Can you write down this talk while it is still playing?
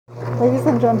Ladies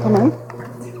and gentlemen,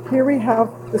 here we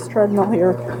have this treadmill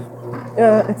here.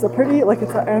 It's a pretty,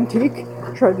 it's an antique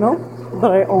treadmill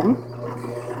that I own.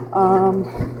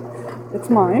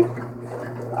 It's mine.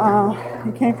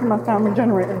 It came from my family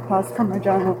generator. It passed from my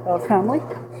family.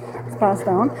 It's passed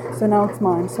down, so now it's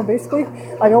mine. So basically,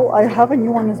 I have a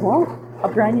new one as well, a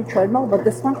brand new treadmill. But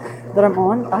this one that I'm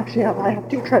on, actually, I have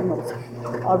two treadmills.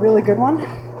 A really good one,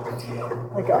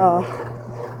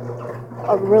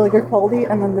 a really good quality,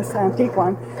 and then this antique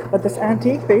one. But this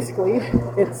antique, basically,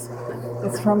 it's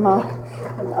from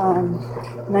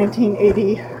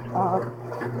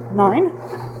 1989.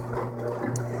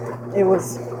 It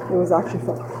was actually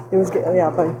by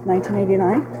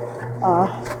 1989.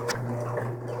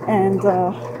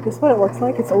 This is what it looks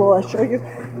like. It's a little, I showed you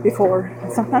before.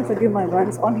 Sometimes I do my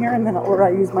runs on here, and then or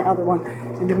I use my other one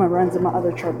and do my runs in my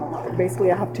other treadmill.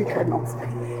 Basically, I have two treadmills,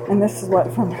 and this is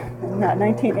what from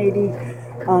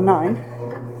 1989.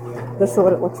 This is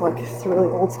what it looks like. It's a really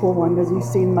old school one, as you've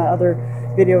seen my other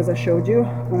videos I showed you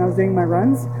when I was doing my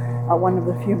runs. One of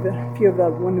the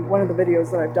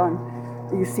videos that I've done,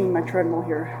 you've seen my treadmill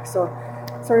here. So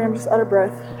sorry, I'm just out of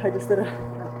breath. I just did an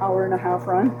hour-and-a-half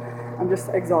run. I'm just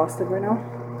exhausted right now.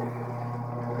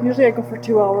 Usually I go for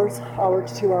 2 hours, hour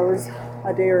to 2 hours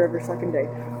a day or every second day.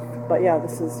 But yeah,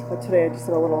 but today I just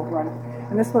did a little run.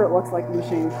 And this is what it looks like in the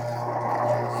machine.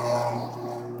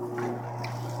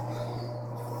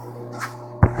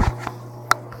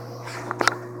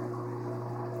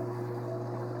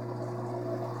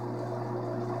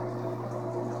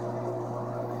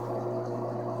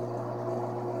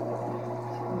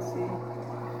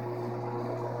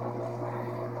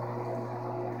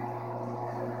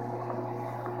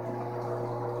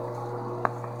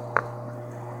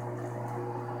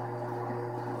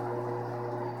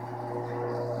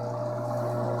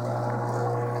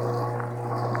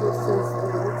 This is what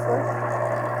it looks like.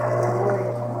 It's a really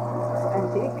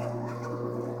antique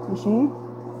machine.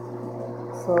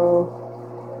 So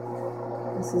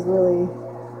this is really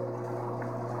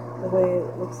the way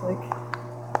it looks like.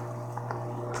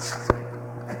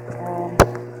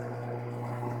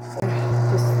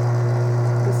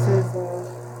 This is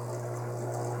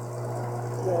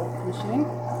the machine.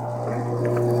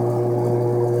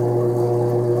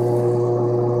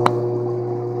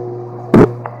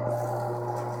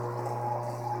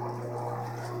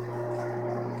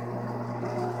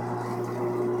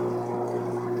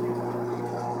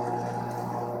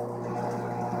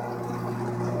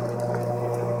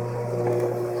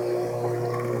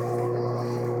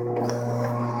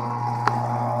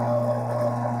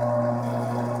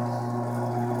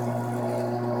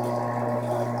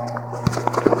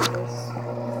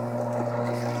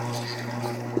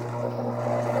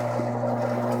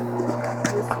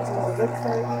 Looks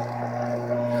like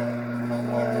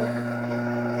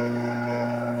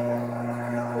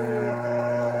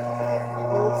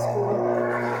old school.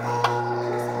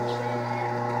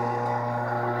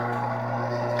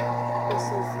 This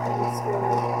is old school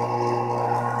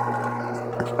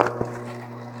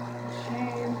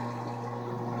machine.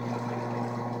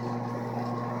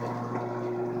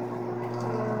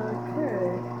 Okay.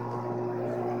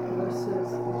 This is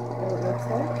what it looks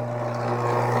like.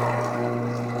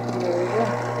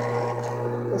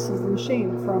 This is the machine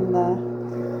from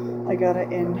I got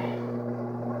it in,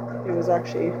 it was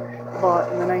actually bought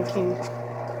in the 19,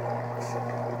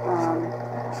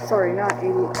 sorry, not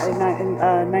 80,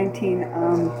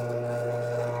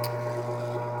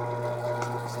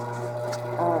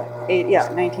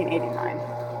 1989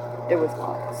 it was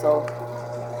bought. So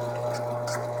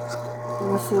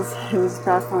it was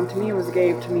passed on to me, it was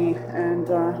gave to me,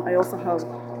 and I also have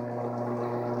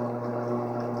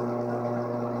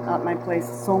at my place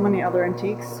so many other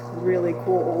antiques, really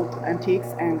cool old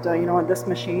antiques. And you know what, this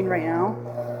machine right now,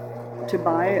 to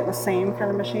buy the same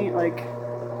kind of machine, like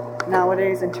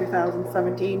nowadays in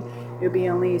 2017, it would be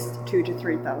at least $2,000 to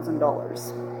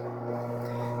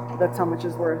 $3,000. That's how much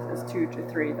it's worth, is $2,000 to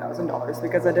 $3,000,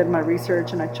 because I did my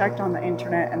research and I checked on the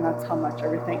internet, and that's how much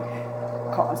everything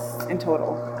costs in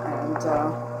total. And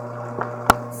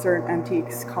certain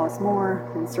antiques cost more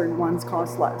and certain ones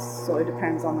cost less, so it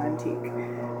depends on the antique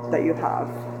that you have.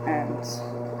 And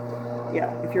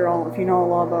yeah, if you know a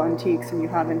lot about antiques and you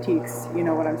have antiques, you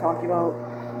know what I'm talking about.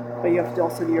 But you have to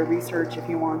also do your research if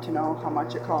you want to know how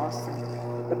much it costs,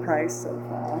 the price of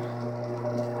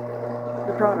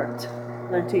the product,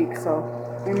 the antique. So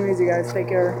anyways, you guys take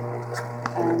care,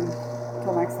 and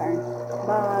until next time,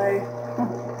 bye.